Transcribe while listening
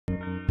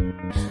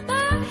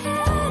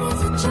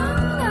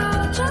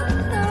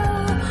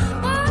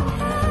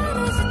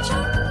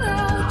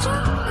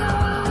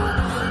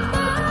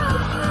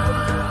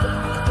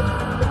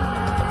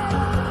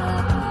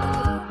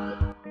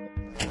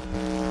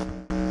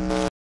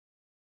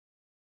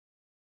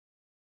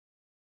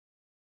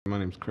My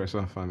name's Chris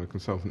Uff. I'm a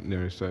consultant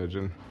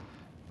neurosurgeon.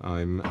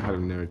 I'm head of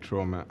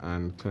neurotrauma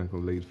and clinical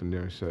lead for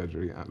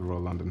neurosurgery at the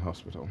Royal London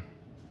Hospital.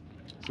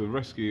 So the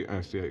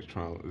Rescue-ASDH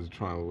trial is a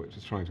trial which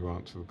is trying to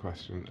answer the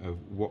question of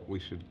what we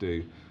should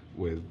do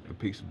with a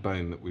piece of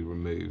bone that we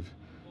remove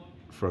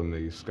from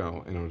the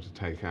skull in order to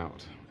take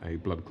out a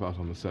blood clot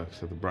on the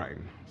surface of the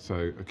brain.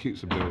 So acute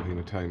subdural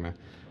hematoma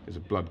is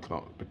a blood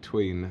clot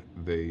between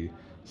the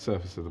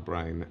surface of the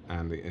brain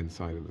and the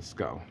inside of the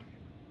skull.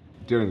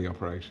 During the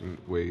operation,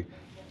 we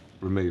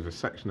remove a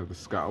section of the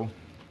skull.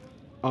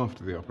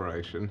 After the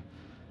operation,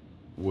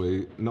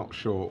 we're not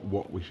sure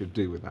what we should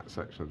do with that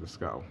section of the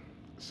skull.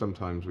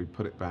 Sometimes we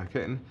put it back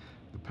in,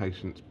 the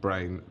patient's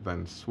brain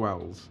then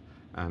swells,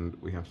 and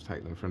we have to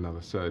take them for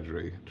another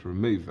surgery to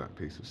remove that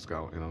piece of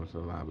skull in order to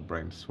allow the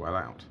brain to swell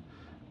out.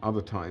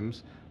 Other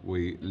times,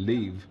 we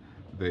leave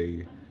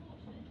the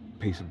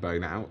piece of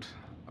bone out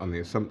on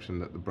the assumption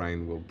that the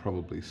brain will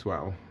probably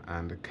swell,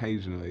 and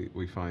occasionally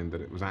we find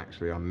that it was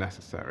actually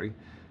unnecessary,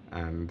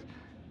 and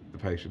the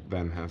patient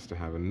then has to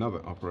have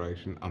another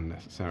operation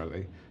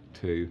unnecessarily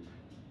to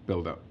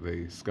build up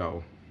the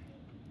skull.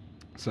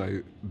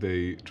 So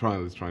the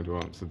trial is trying to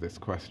answer this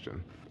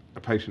question. A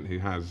patient who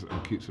has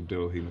acute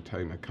subdural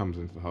hematoma comes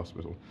into the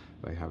hospital,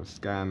 they have a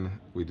scan,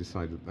 we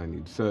decide that they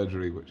need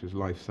surgery, which is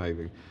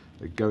life-saving.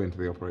 They go into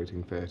the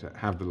operating theatre,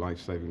 have the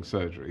life-saving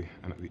surgery,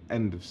 and at the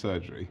end of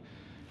surgery,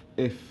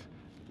 if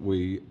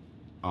we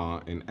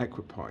are in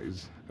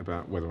equipoise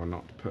about whether or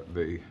not to put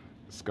the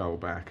skull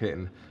back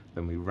in,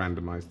 then we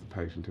randomise the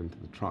patient into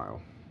the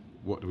trial.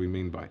 What do we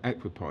mean by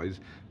equipoise?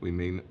 We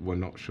mean we're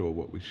not sure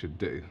what we should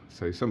do.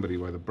 So somebody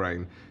where the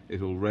brain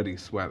is already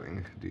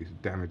swelling due to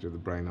damage of the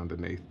brain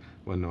underneath,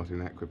 we're not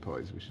in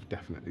equipoise. We should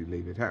definitely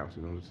leave it out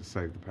in order to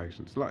save the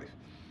patient's life.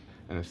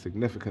 In a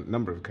significant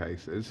number of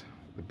cases,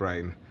 the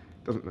brain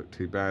doesn't look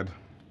too bad,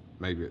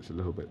 maybe it's a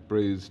little bit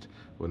bruised,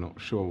 we're not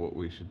sure what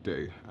we should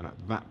do, and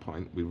at that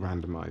point we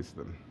randomise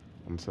them.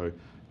 And so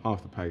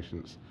half the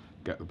patients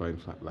get the bone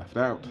flap left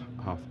out,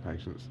 half the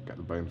patients get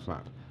the bone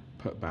flap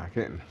put back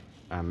in,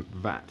 and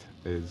that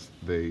is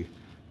the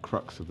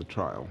crux of the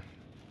trial.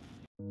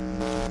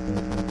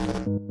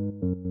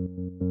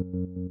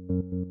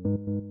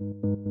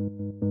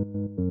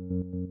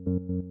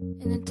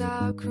 In a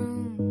dark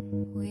room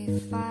we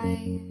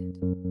fight,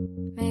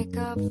 make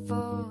up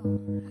for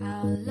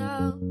our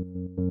love.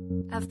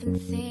 I've been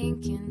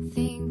thinking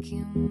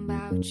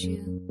about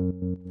you,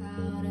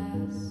 about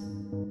us.